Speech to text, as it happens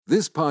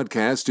This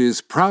podcast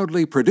is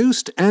proudly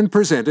produced and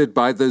presented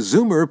by the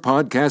Zoomer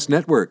Podcast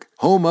Network,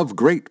 home of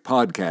great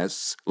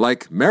podcasts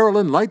like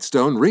Marilyn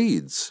Lightstone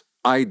Reads,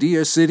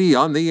 Idea City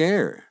on the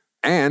Air,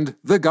 and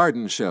The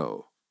Garden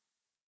Show.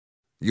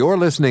 You're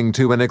listening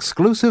to an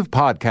exclusive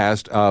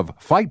podcast of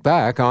Fight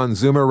Back on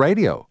Zoomer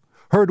Radio,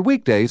 heard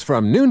weekdays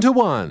from noon to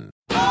 1.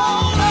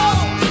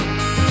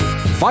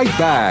 Fight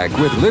Back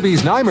with Libby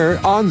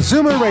Znaimer on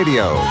Zoomer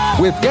Radio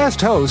with guest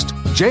host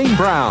Jane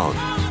Brown.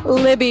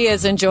 Libby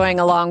is enjoying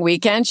a long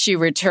weekend. She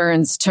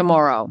returns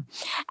tomorrow.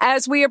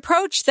 As we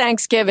approach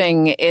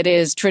Thanksgiving, it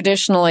is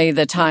traditionally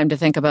the time to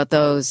think about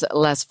those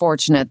less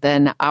fortunate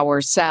than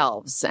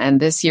ourselves. And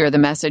this year, the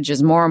message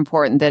is more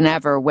important than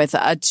ever, with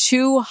a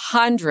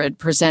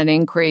 200%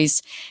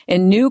 increase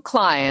in new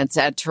clients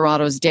at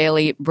Toronto's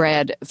Daily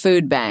Bread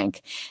Food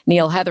Bank.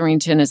 Neil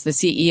Hetherington is the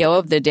CEO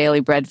of the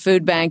Daily Bread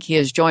Food Bank. He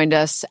has joined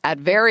us at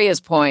various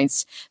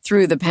points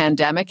through the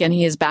pandemic, and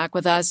he is back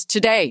with us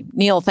today.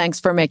 Neil, thanks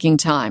for making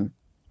time.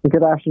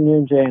 Good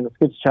afternoon, Jane. It's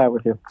good to chat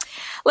with you.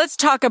 Let's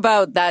talk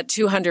about that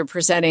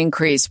 200%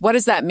 increase. What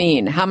does that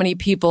mean? How many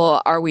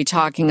people are we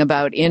talking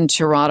about in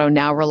Toronto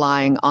now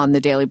relying on the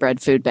Daily Bread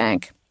Food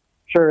Bank?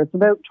 Sure. It's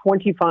about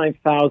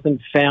 25,000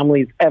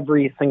 families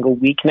every single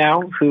week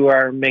now who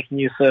are making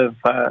use of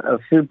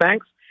food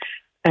banks.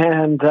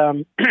 And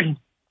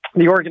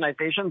the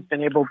organization's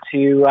been able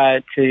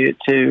to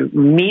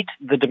meet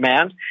the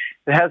demand.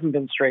 It hasn't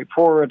been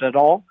straightforward at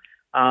all.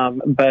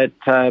 But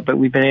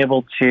we've been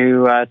able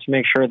to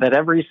make sure that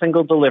every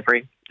single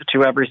delivery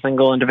to every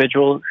single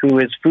individual who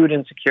is food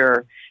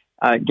insecure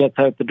gets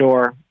out the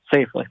door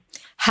safely.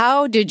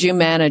 How did you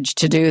manage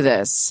to do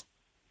this?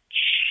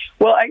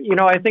 Well,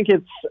 I think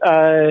it's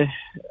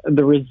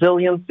the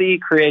resiliency,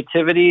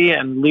 creativity,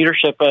 and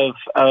leadership of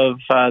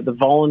the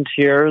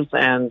volunteers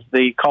and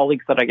the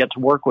colleagues that I get to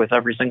work with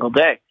every single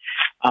day.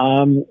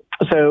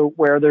 So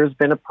where there's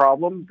been a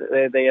problem,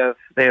 they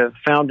have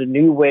found a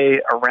new way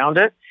around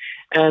it.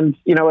 And,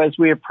 as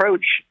we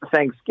approach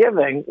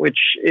Thanksgiving, which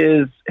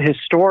is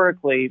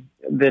historically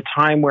the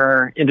time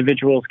where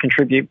individuals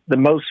contribute the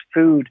most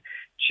food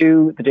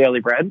to the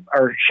Daily Bread,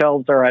 our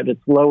shelves are at its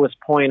lowest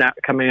point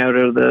coming out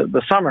of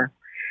the summer.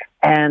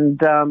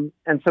 And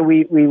so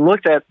we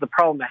looked at the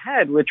problem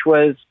ahead, which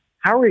was,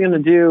 how are we going to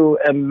do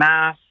a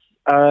mass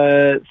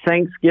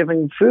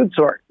Thanksgiving food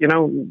sort?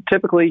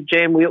 Typically,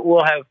 Jane,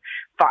 we'll have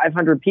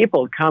 500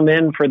 people come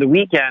in for the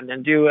weekend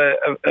and do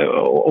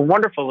a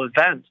wonderful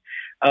event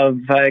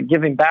of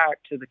giving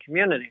back to the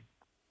community.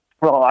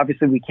 Well,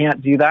 obviously, we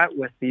can't do that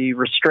with the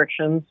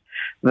restrictions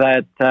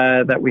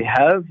that we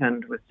have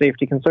and with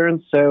safety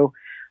concerns. So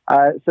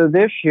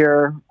this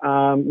year,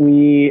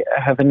 we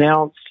have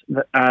announced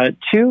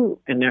two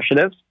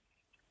initiatives.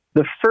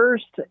 The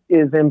first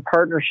is in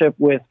partnership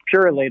with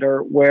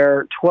Purolator,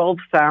 where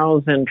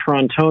 12,000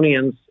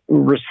 Torontonians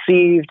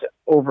received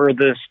over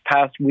this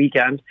past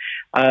weekend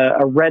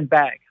a red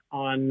bag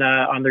on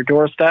their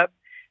doorstep.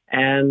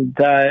 And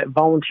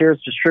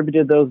volunteers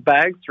distributed those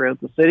bags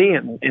throughout the city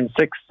in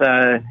 6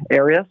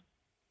 areas.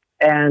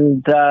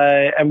 And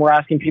we're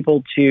asking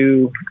people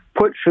to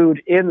put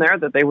food in there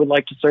that they would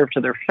like to serve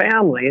to their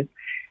families.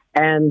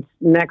 And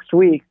next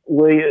week,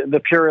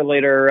 the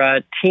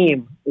Purolator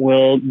team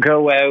will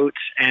go out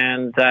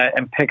and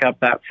pick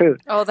up that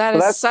food. Oh,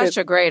 that's such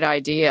a great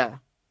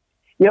idea.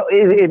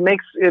 It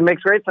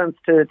makes great sense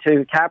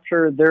to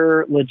capture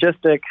their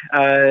logistics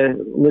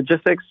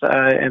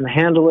and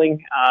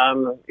handling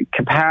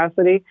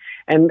capacity,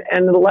 and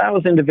it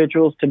allows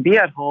individuals to be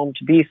at home,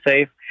 to be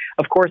safe.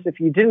 Of course, if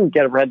you didn't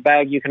get a red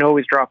bag, you can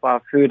always drop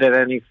off food at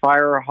any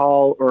fire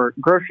hall or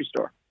grocery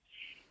store.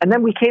 And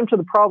then we came to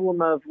the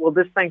problem of, well,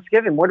 this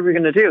Thanksgiving, what are we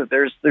going to do?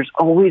 There's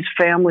always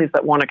families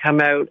that want to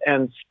come out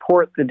and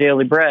support the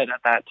Daily Bread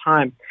at that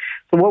time.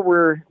 So what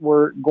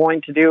we're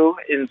going to do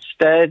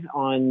instead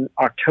on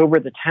October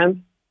the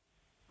 10th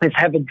is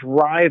have a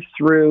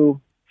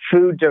drive-through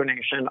food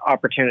donation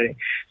opportunity.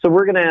 So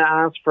we're going to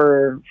ask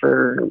for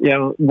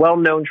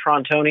well-known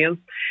Torontonians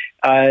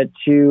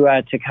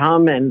to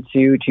come and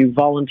to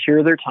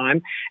volunteer their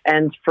time,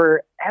 and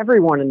for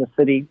everyone in the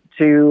city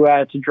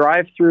to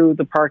drive through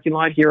the parking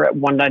lot here at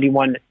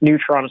 191 New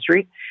Toronto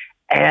Street,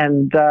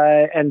 and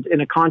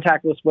in a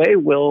contactless way,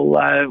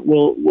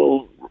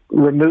 we'll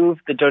remove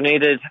the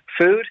donated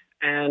food,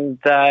 and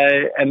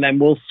then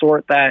we'll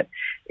sort that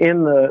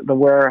in the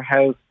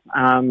warehouse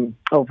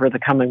over the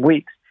coming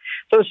weeks.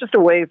 So it's just a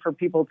way for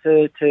people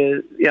to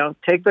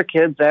take their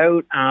kids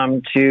out,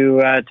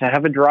 to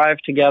have a drive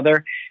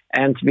together,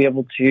 and to be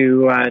able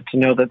to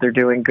know that they're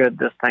doing good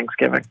this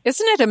Thanksgiving.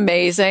 Isn't it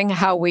amazing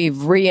how we've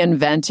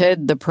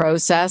reinvented the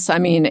process? I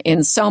mean,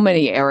 in so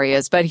many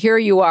areas, but here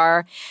you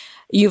are.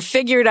 You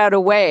figured out a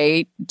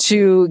way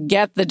to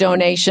get the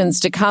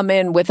donations to come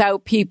in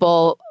without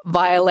people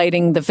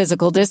violating the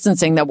physical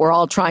distancing that we're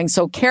all trying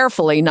so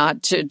carefully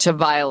not to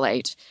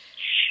violate.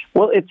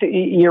 Well,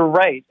 you're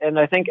right, and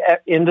I think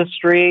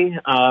industry.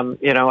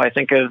 I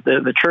think of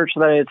the church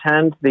that I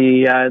attend,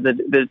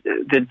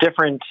 the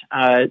different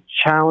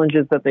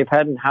challenges that they've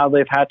had and how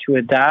they've had to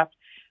adapt.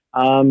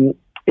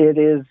 It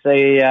is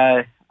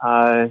it's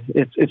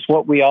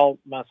what we all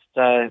must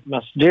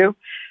do.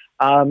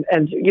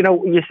 And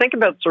you think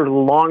about sort of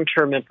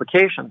long-term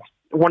implications.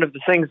 One of the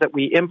things that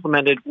we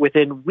implemented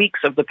within weeks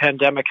of the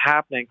pandemic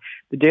happening,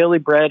 the Daily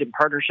Bread, in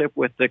partnership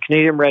with the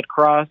Canadian Red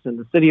Cross and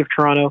the City of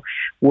Toronto,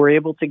 were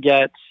able to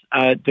get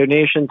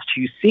donations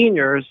to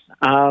seniors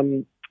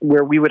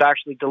where we would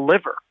actually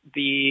deliver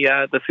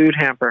the food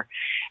hamper.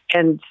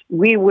 And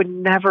we would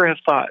never have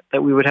thought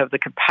that we would have the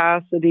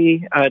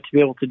capacity to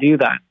be able to do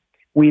that.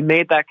 We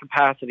made that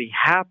capacity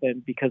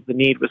happen because the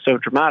need was so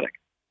dramatic.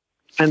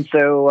 And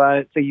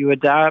so you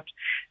adapt,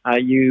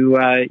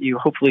 you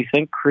hopefully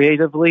think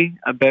creatively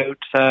about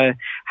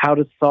how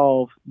to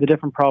solve the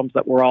different problems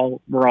that we're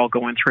all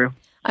going through.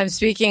 I'm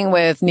speaking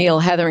with Neil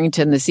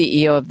Hetherington, the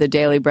CEO of the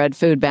Daily Bread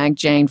Food Bank,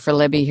 Jane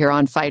Firlibby here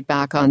on Fight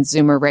Back on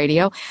Zoomer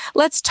Radio.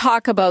 Let's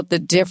talk about the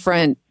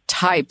different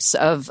types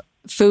of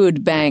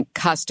food bank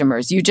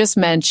customers. You just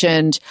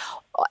mentioned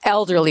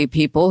elderly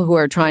people who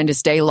are trying to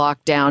stay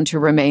locked down to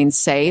remain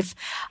safe.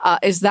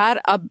 Is that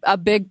a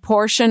big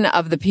portion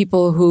of the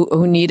people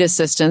who need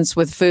assistance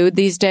with food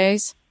these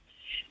days?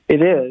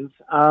 It is.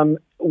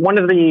 One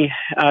of the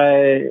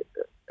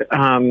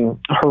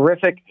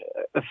horrific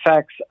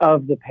effects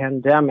of the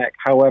pandemic,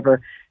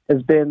 however,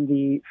 has been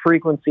the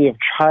frequency of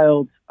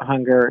child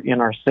hunger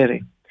in our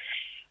city.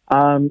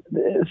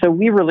 So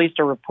we released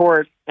a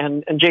report,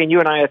 and Jane, you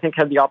and I think,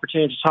 had the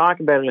opportunity to talk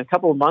about it a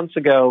couple of months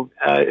ago.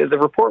 The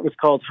report was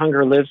called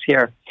Hunger Lives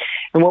Here.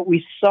 And what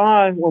we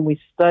saw when we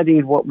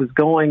studied what was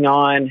going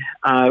on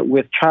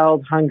with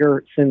child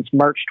hunger since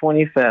March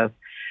 25th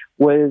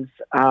was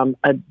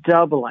a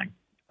doubling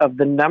of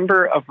the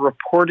number of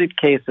reported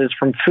cases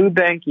from food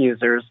bank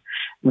users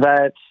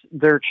that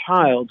their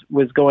child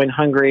was going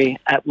hungry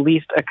at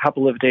least a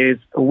couple of days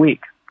a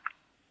week.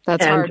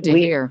 That's hard to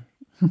hear.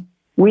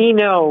 We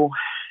know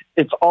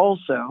it's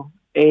also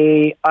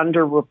a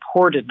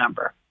underreported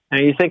number. Now,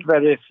 you think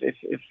about it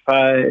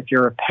if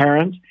you're a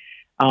parent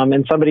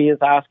and somebody is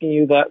asking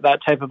you that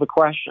type of a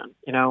question.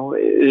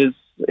 Is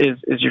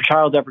your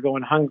child ever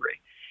going hungry?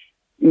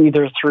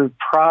 Either through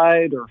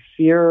pride or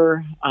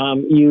fear,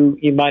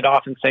 you might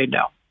often say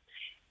no.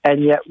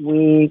 And yet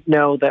we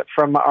know that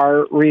from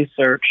our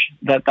research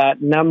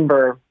that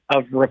number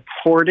of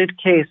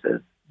reported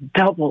cases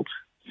doubled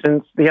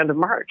since the end of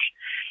March.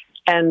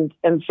 And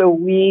so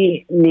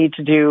we need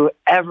to do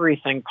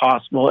everything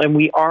possible, and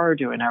we are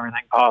doing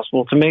everything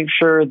possible to make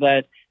sure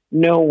that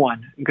no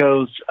one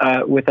goes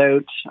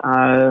without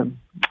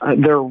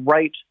their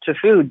right to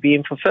food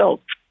being fulfilled.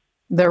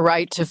 The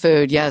right to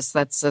food, yes,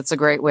 that's a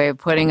great way of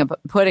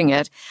putting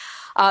it.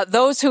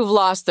 Those who've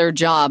lost their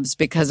jobs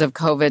because of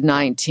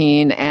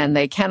COVID-19 and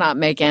they cannot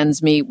make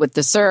ends meet with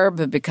the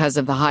CERB because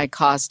of the high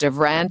cost of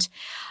rent,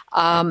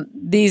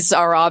 these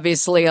are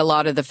obviously a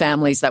lot of the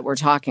families that we're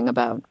talking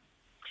about.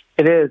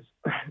 It is.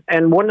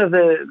 And one of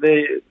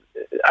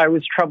I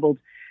was troubled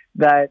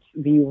that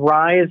the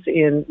rise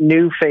in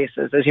new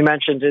faces, as you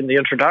mentioned in the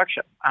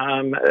introduction,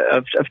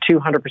 of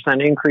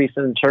 200% increase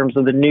in terms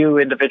of the new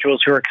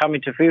individuals who are coming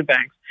to food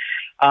banks.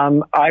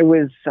 I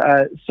was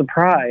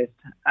surprised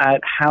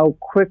at how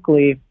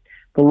quickly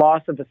the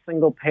loss of a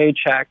single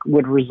paycheck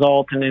would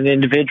result in an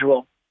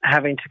individual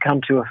having to come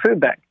to a food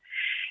bank.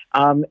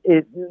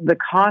 The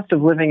cost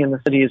of living in the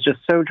city is just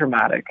so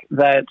dramatic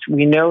that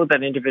we know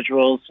that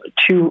individuals,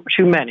 too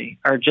many,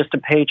 are just a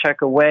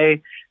paycheck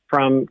away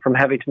from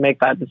having to make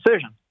that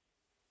decision.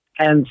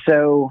 And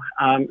so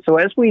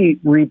as we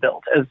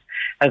rebuild, as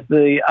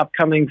the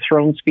upcoming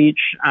throne speech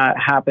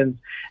happens,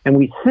 and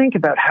we think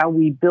about how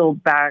we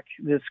build back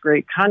this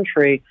great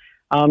country,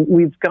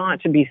 we've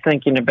got to be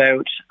thinking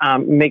about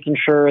making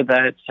sure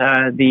that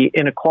the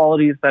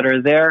inequalities that are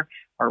there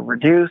are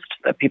reduced,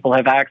 that people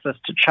have access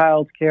to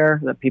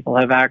childcare, that people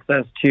have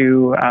access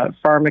to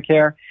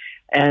pharmacare,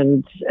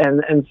 and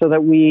so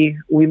that we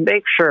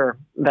make sure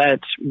that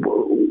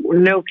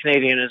no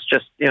Canadian is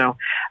just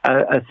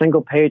a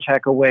single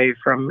paycheck away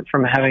from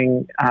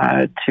having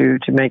to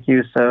make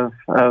use of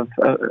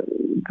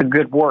the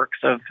good works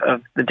of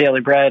the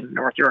Daily Bread,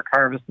 North York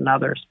Harvest, and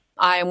others.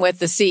 I am with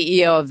the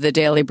CEO of the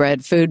Daily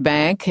Bread Food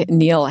Bank,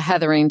 Neil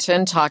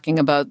Hetherington, talking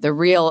about the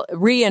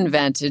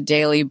reinvented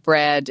Daily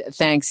Bread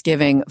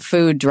Thanksgiving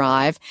food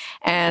drive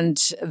and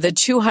the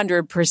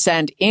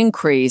 200%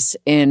 increase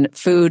in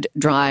food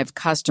drive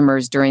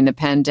customers during the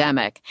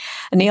pandemic.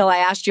 Neil, I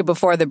asked you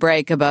before the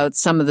break about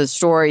some of the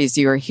stories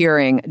you're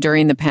hearing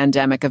during the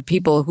pandemic of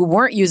people who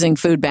weren't using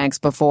food banks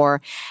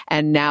before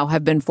and now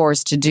have been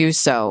forced to do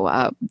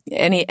so.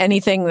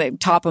 Anything that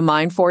top of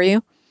mind for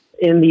you?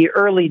 In the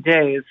early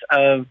days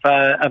of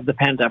the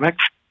pandemic,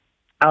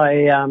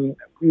 I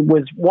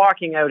was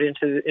walking out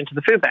into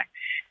the food bank,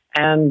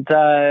 and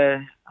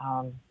I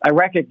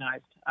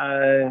recognized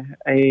a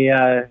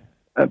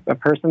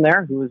person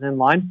there who was in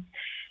line,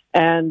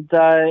 and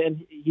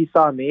he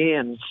saw me,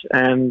 and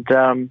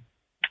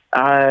I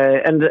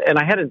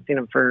hadn't seen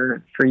him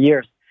for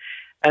years,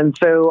 and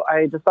so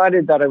I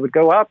decided that I would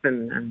go up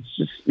and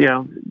just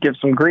give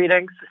some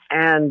greetings.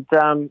 And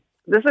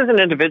this is an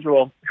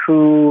individual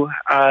who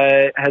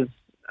has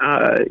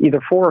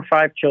either 4 or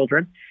 5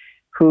 children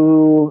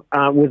who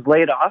was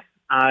laid off.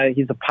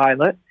 He's a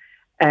pilot,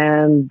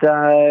 and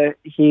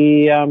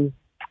he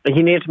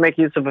needed to make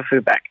use of a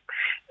food bank.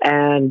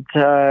 And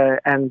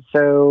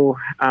so,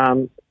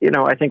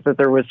 I think that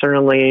there was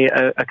certainly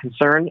a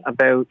concern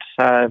about,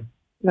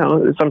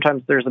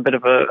 sometimes there's a bit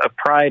of a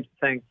pride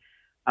thing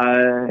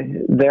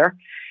there.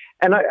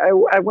 And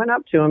I went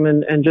up to him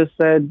and just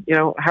said,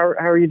 how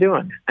are you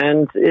doing?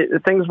 And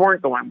things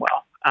weren't going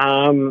well.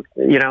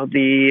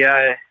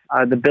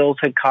 The bills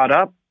had caught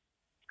up,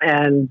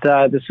 and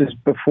this was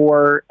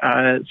before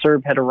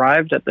CERB had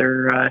arrived at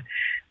their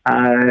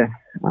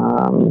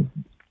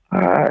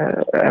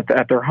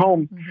at their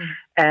home,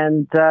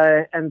 and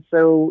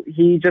so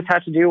he just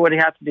had to do what he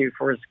had to do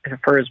for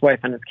his wife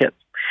and his kids,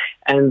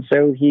 and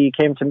so he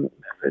came to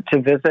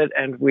visit,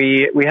 and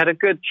we had a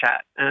good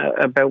chat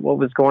about what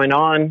was going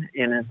on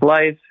in his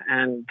life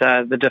and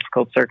the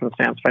difficult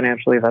circumstance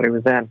financially that he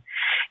was in.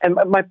 And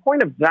my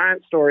point of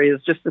that story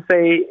is just to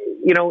say,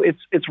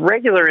 it's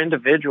regular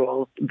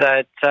individuals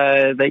that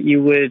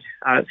you would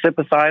sit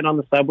beside on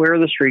the subway or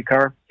the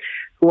streetcar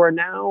who are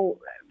now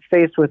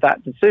faced with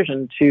that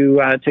decision to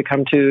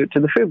come to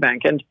the food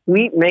bank. And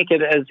we make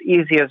it as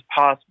easy as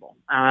possible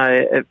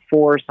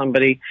for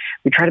somebody.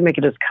 We try to make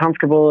it as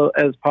comfortable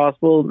as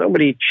possible.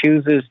 Nobody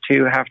chooses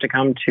to have to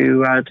come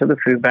to the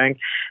food bank.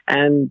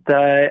 And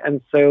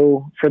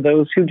so for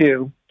those who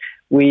do,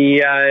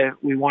 we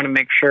want to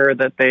make sure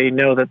that they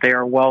know that they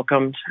are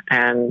welcomed,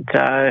 and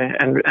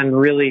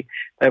really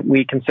that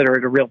we consider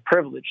it a real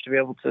privilege to be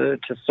able to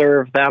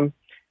serve them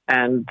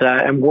and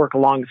work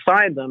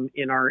alongside them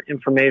in our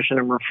information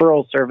and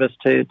referral service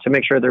to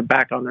make sure they're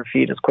back on their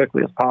feet as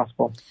quickly as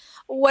possible.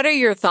 What are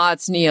your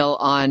thoughts, Neil,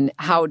 on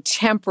how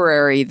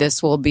temporary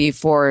this will be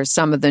for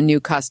some of the new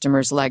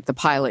customers like the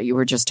pilot you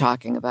were just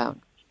talking about?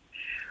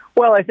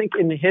 Well, I think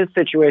in his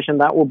situation,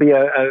 that will be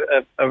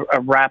a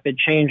rapid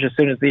change as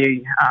soon as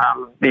the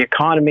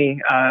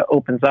economy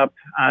opens up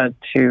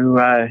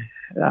to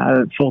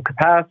full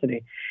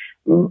capacity.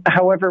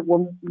 However,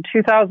 when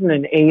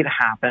 2008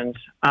 happened,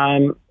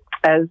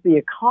 as the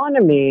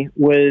economy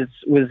was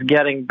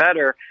getting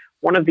better,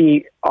 one of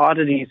the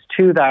oddities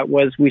to that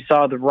was we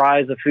saw the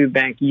rise of food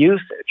bank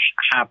usage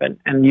happen,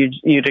 and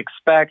you'd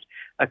expect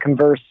a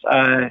converse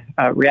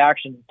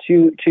reaction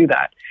to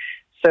that.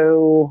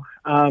 So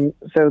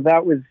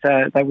that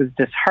was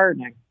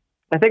disheartening.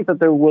 I think that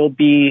there will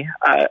be.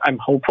 I'm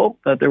hopeful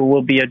that there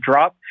will be a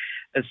drop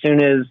as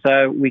soon as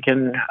we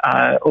can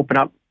open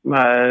up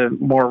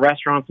more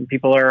restaurants and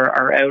people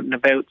are out and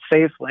about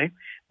safely.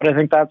 But I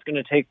think that's going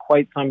to take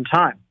quite some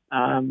time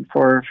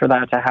for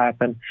that to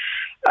happen.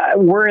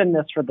 We're in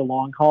this for the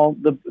long haul.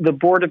 The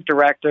board of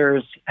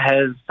directors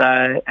has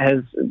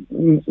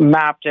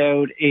mapped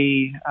out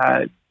a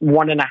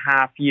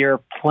 1.5-year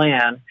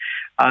plan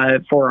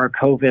for our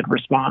COVID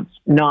response,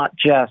 not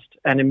just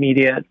an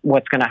immediate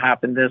what's going to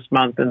happen this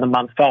month and the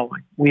month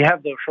following. We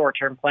have those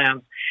short-term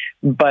plans,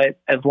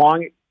 but as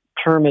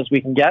long-term as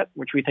we can get,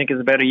 which we think is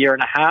about 1.5 years,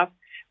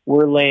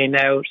 we're laying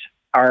out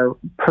our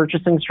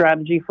purchasing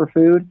strategy for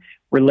food.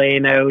 We're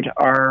laying out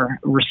our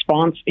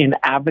response in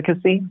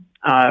advocacy.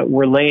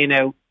 We're laying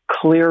out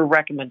clear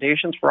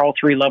recommendations for all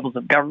 3 levels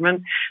of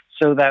government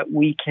so that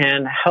we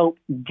can help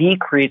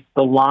decrease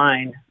the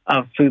line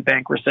of food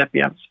bank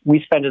recipients.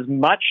 We spend as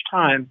much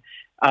time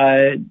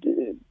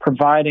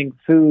providing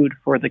food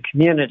for the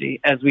community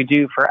as we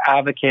do for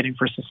advocating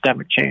for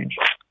systemic change.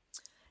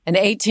 An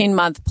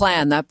 18-month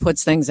plan, that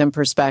puts things in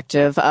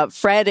perspective.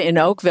 Fred in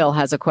Oakville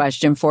has a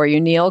question for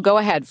you. Neil, go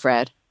ahead,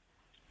 Fred.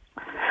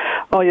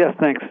 Oh, yes,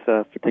 thanks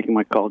for taking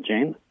my call,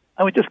 Jane.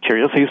 I was just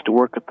curious. I used to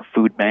work at the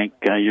food bank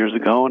years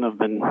ago, and I've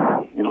been,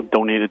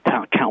 donated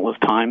countless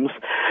times.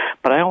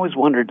 But I always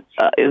wondered,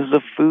 is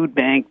the food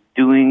bank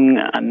doing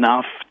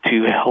enough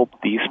to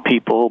help these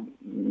people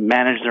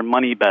manage their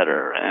money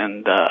better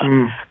and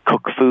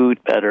cook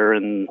food better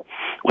and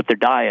with their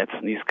diets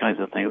and these kinds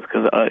of things?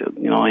 Because I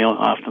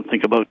often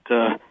think about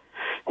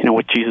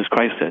what Jesus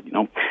Christ said.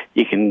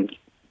 You can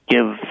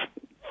give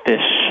fish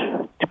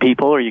to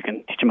people, or you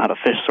can teach them how to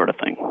fish, sort of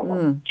thing.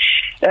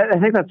 I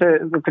think that's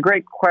a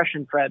great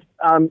question, Fred.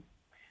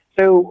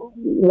 So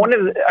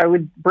I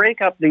would break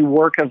up the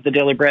work of the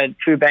Daily Bread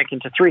Food Bank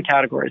into 3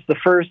 categories. The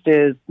first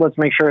is, let's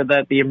make sure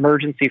that the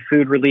emergency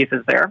food relief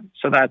is there.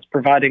 So that's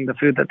providing the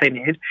food that they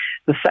need.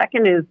 The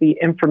second is the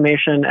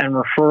information and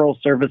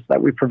referral service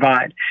that we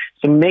provide.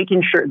 So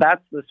making sure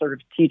that's the sort of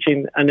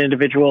teaching an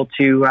individual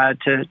to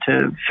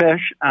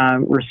fish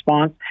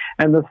response.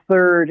 And the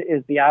third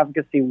is the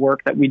advocacy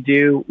work that we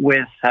do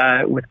with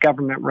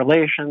government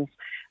relations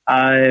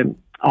on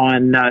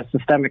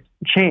systemic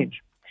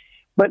change.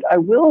 But I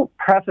will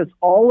preface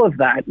all of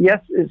that. Yes,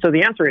 so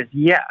the answer is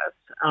yes.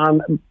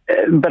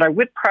 But I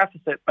would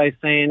preface it by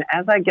saying,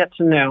 as I get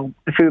to know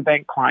the food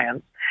bank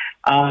clients,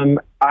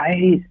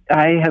 I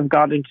have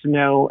gotten to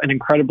know an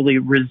incredibly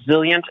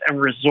resilient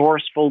and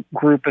resourceful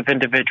group of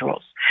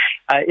individuals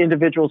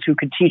who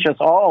could teach us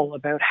all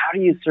about how do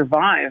you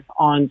survive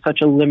on such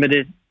a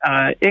limited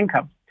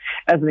income.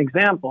 As an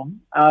example,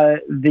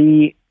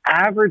 the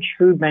average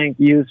food bank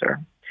user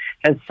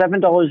has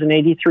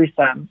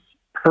 $7.83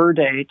 per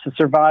day to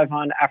survive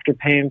on after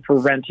paying for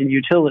rent and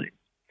utilities.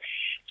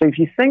 So if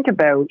you think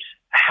about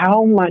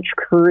how much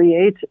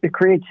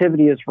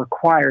creativity is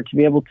required to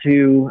be able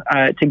to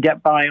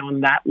get by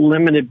on that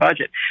limited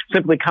budget,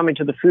 simply coming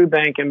to the food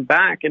bank and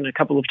back in a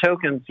couple of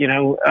tokens,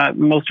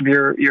 most of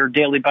your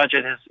daily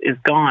budget is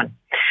gone.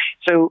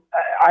 So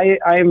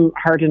I'm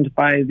heartened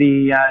by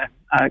the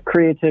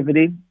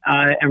creativity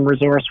and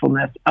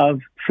resourcefulness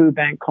of food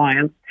bank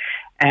clients.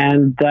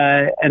 And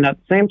at the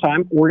same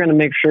time, we're going to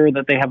make sure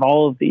that they have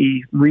all of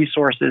the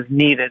resources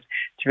needed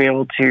to be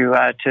able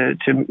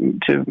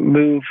to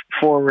move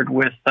forward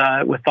with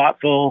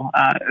thoughtful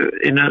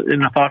in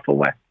a thoughtful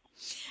way.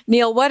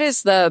 Neil, what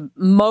is the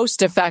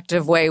most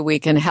effective way we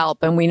can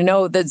help? And we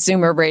know that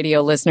Zoomer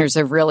Radio listeners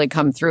have really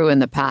come through in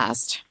the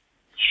past.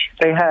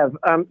 They have.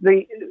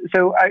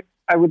 So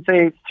I would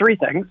say three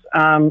things.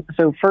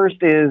 So first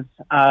is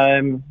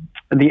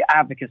the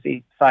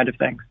advocacy side of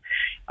things.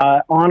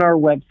 On our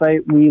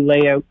website, we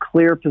lay out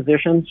clear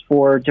positions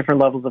for different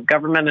levels of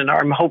government, and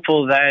I'm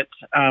hopeful that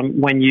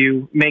when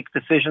you make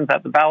decisions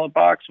at the ballot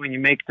box, when you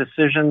make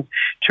decisions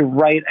to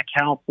write a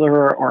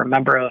councillor or a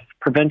member of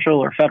provincial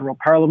or federal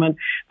parliament,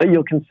 that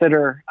you'll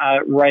consider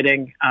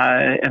writing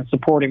and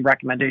supporting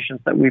recommendations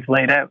that we've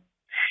laid out.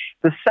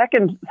 The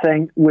second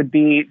thing would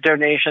be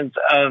donations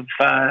of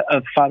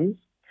funds.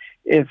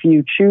 If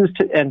you choose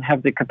to and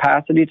have the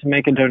capacity to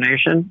make a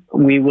donation,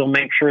 we will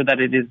make sure that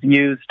it is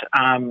used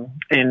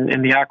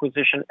in the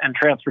acquisition and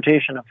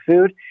transportation of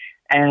food,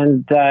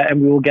 and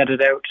we will get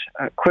it out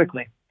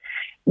quickly.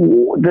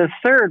 The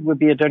third would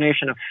be a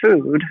donation of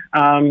food,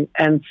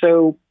 and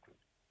so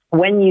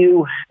when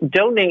you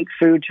donate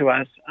food to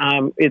us,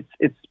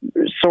 it's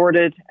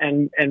sorted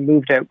and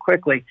moved out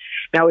quickly.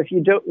 Now, if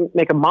you don't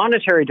make a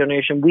monetary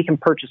donation, we can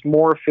purchase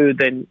more food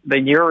than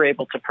you're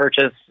able to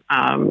purchase,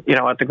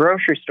 at the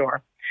grocery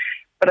store.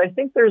 But I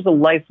think there's a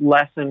life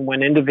lesson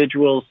when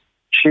individuals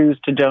choose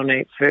to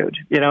donate food.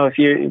 If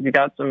you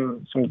got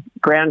some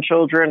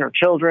grandchildren or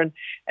children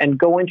and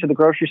go into the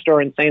grocery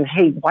store and saying,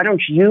 hey, why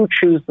don't you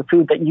choose the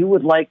food that you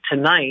would like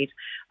tonight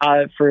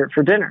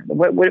for dinner?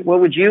 What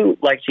would you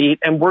like to eat?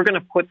 And we're going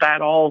to put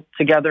that all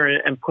together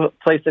and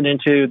place it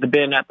into the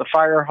bin at the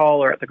fire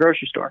hall or at the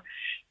grocery store.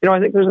 I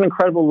think there's an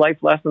incredible life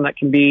lesson that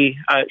can be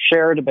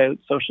shared about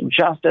social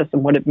justice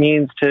and what it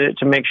means to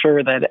make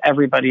sure that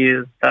everybody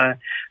is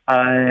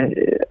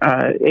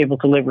able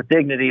to live with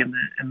dignity in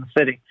the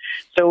city.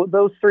 So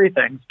those three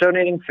things: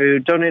 donating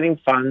food, donating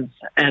funds,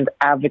 and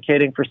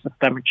advocating for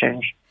systemic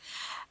change.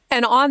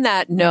 And on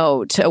that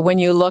note, when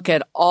you look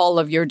at all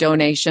of your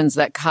donations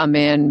that come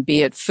in,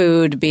 be it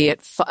food, be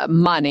it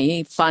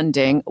money,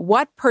 funding,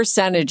 what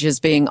percentage is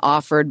being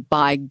offered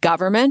by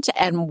government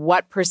and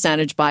what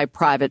percentage by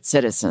private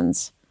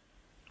citizens?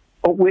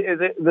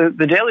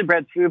 The Daily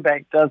Bread Food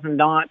Bank does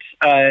not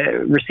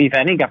receive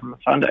any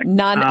government funding.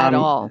 None at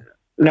all.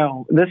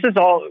 No, this is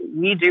all,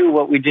 we do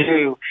what we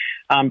do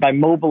by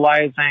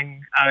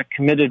mobilizing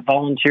committed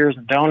volunteers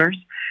and donors.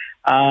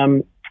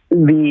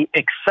 The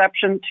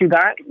exception to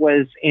that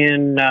was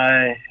in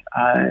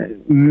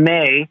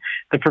May.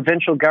 The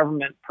provincial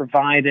government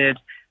provided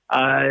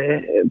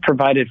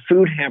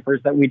food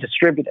hampers that we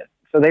distributed.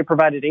 So they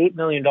provided $8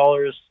 million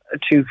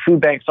to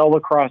food banks all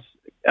across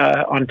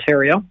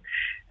Ontario,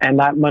 and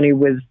that money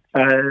was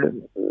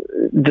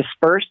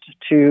dispersed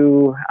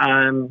to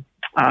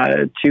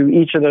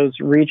each of those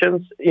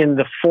regions in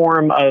the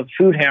form of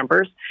food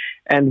hampers,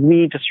 and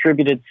we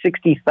distributed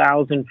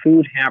 60,000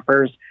 food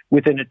hampers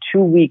within a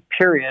 2-week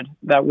period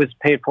that was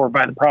paid for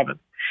by the province.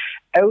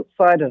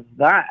 Outside of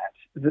that,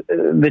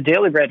 the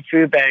Daily Bread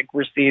Food Bank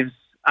receives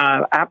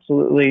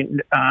absolutely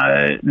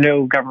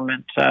no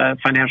government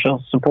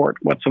financial support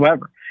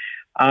whatsoever.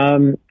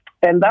 And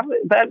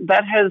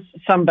that has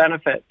some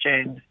benefit,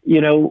 Jane.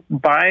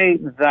 By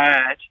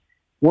that,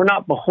 we're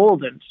not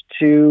beholden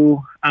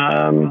to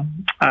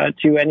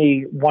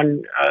any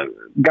one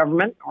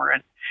government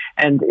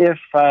and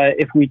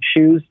if we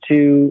choose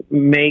to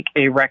make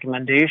a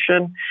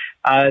recommendation,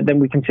 then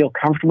we can feel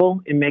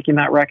comfortable in making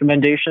that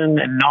recommendation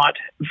and not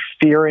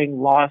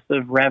fearing loss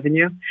of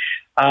revenue.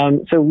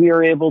 So we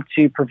are able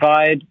to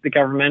provide the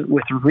government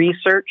with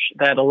research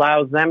that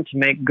allows them to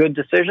make good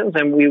decisions,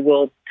 and we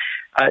will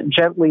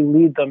gently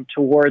lead them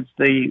towards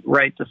the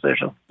right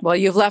decision. Well,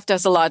 you've left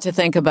us a lot to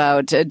think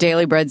about.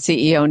 Daily Bread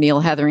CEO Neil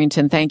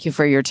Hetherington, thank you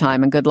for your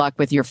time and good luck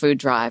with your food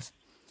drive.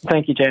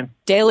 Thank you, Jane.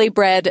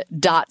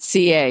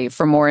 dailybread.ca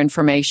for more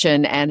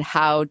information and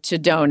how to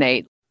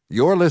donate.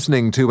 You're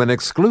listening to an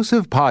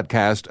exclusive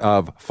podcast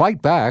of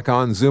Fight Back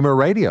on Zoomer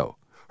Radio.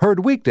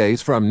 Heard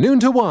weekdays from noon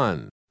to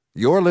 1.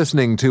 You're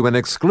listening to an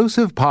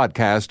exclusive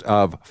podcast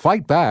of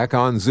Fight Back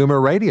on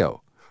Zoomer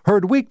Radio.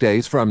 Heard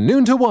weekdays from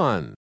noon to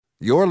 1.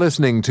 You're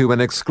listening to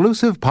an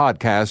exclusive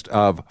podcast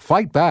of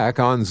Fight Back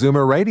on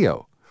Zoomer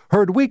Radio.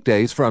 Heard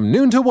weekdays from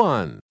noon to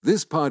 1.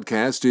 This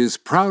podcast is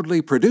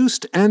proudly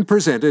produced and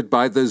presented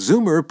by the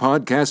Zoomer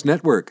Podcast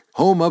Network,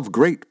 home of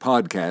great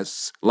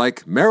podcasts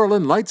like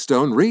Marilyn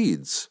Lightstone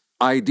Reads,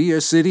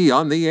 Idea City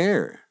on the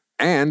Air,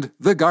 and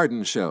The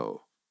Garden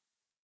Show.